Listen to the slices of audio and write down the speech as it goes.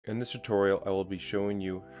In this tutorial, I will be showing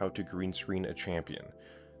you how to green screen a champion.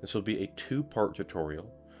 This will be a two-part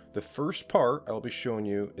tutorial. The first part I will be showing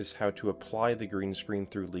you is how to apply the green screen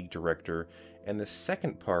through League Director, and the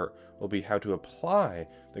second part will be how to apply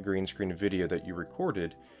the green screen video that you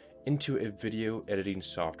recorded into a video editing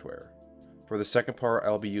software. For the second part,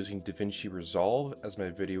 I'll be using DaVinci Resolve as my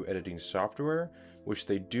video editing software, which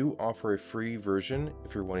they do offer a free version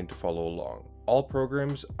if you're wanting to follow along. All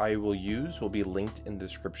programs I will use will be linked in the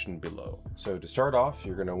description below. So to start off,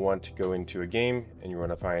 you're going to want to go into a game and you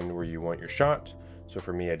want to find where you want your shot. So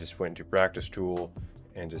for me, I just went to Practice Tool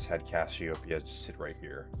and just had Cassiopeia just sit right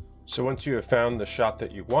here. So once you have found the shot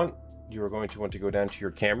that you want, you are going to want to go down to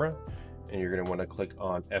your camera and you're going to want to click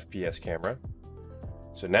on FPS camera.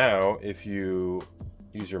 So now if you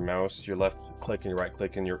use your mouse, your left click and your right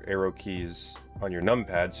click and your arrow keys on your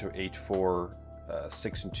numpad, so H4,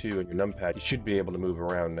 6 and 2 on your numpad, you should be able to move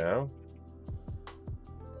around now.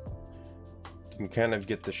 You can kind of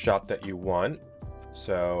get the shot that you want.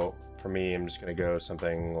 So for me, I'm just going to go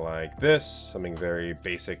something like this, something very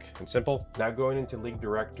basic and simple. Now going into League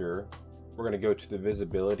Director, we're going to go to the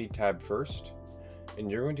Visibility tab first,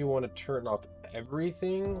 and you're going to want to turn off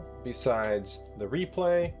everything besides the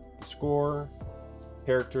replay, the score,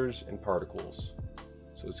 characters, and particles.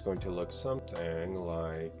 So it's going to look something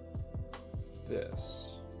like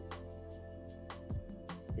this.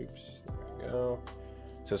 Oops, there we go.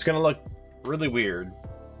 So it's going to look really weird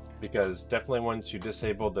because definitely once you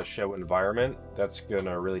disable the show environment, that's going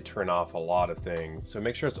to really turn off a lot of things. So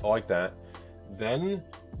make sure it's all like that. Then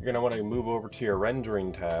you're going to want to move over to your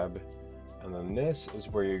rendering tab, and then this is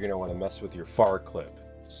where you're going to want to mess with your far clip.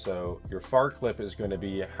 So your far clip is going to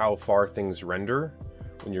be how far things render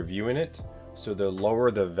when you're viewing it. So the lower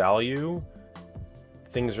the value,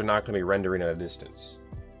 things are not going to be rendering at a distance.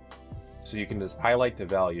 So you can just highlight the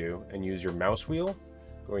value and use your mouse wheel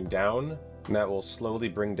going down, and that will slowly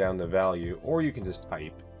bring down the value, or you can just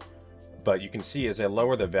type. But you can see as I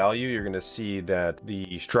lower the value, you're going to see that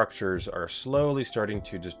the structures are slowly starting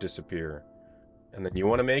to just disappear. And then you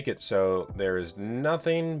want to make it so there is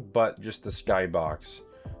nothing but just the skybox.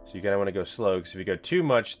 So you kind of want to go slow, because if you go too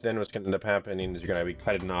much, then what's going to end up happening is you're going to be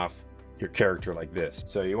cutting off your character like this.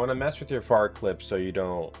 So you want to mess with your far clip so you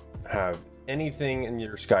don't have anything in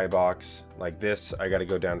your skybox like this. I got to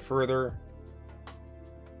go down further,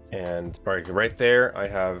 and right there I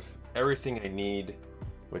have everything I need,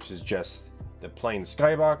 which is just the plain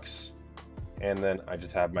skybox, and then I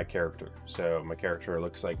just have my character. So my character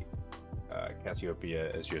looks like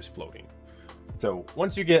Cassiopeia is just floating. So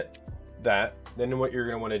once you get that, then what you're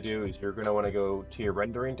going to want to do is you're going to want to go to your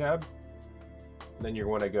rendering tab. Then you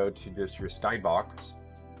want to go to just your skybox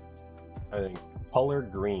and color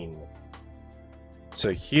green.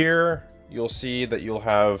 So here you'll see that you'll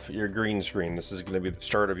have your green screen. This is going to be the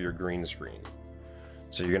start of your green screen.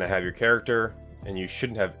 So you're going to have your character, and you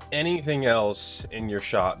shouldn't have anything else in your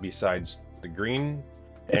shot besides the green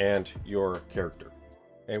and your character.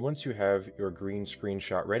 And once you have your green screen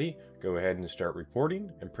shot ready, go ahead and start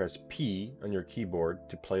recording and press P on your keyboard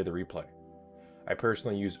to play the replay. I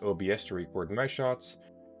personally use OBS to record my shots,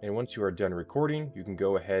 and once you are done recording, you can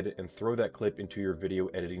go ahead and throw that clip into your video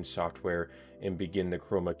editing software and begin the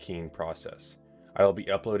chroma keying process. I will be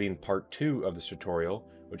uploading part 2 of this tutorial,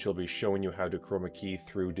 which will be showing you how to chroma key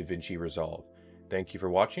through DaVinci Resolve. Thank you for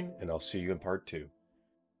watching, and I'll see you in part 2.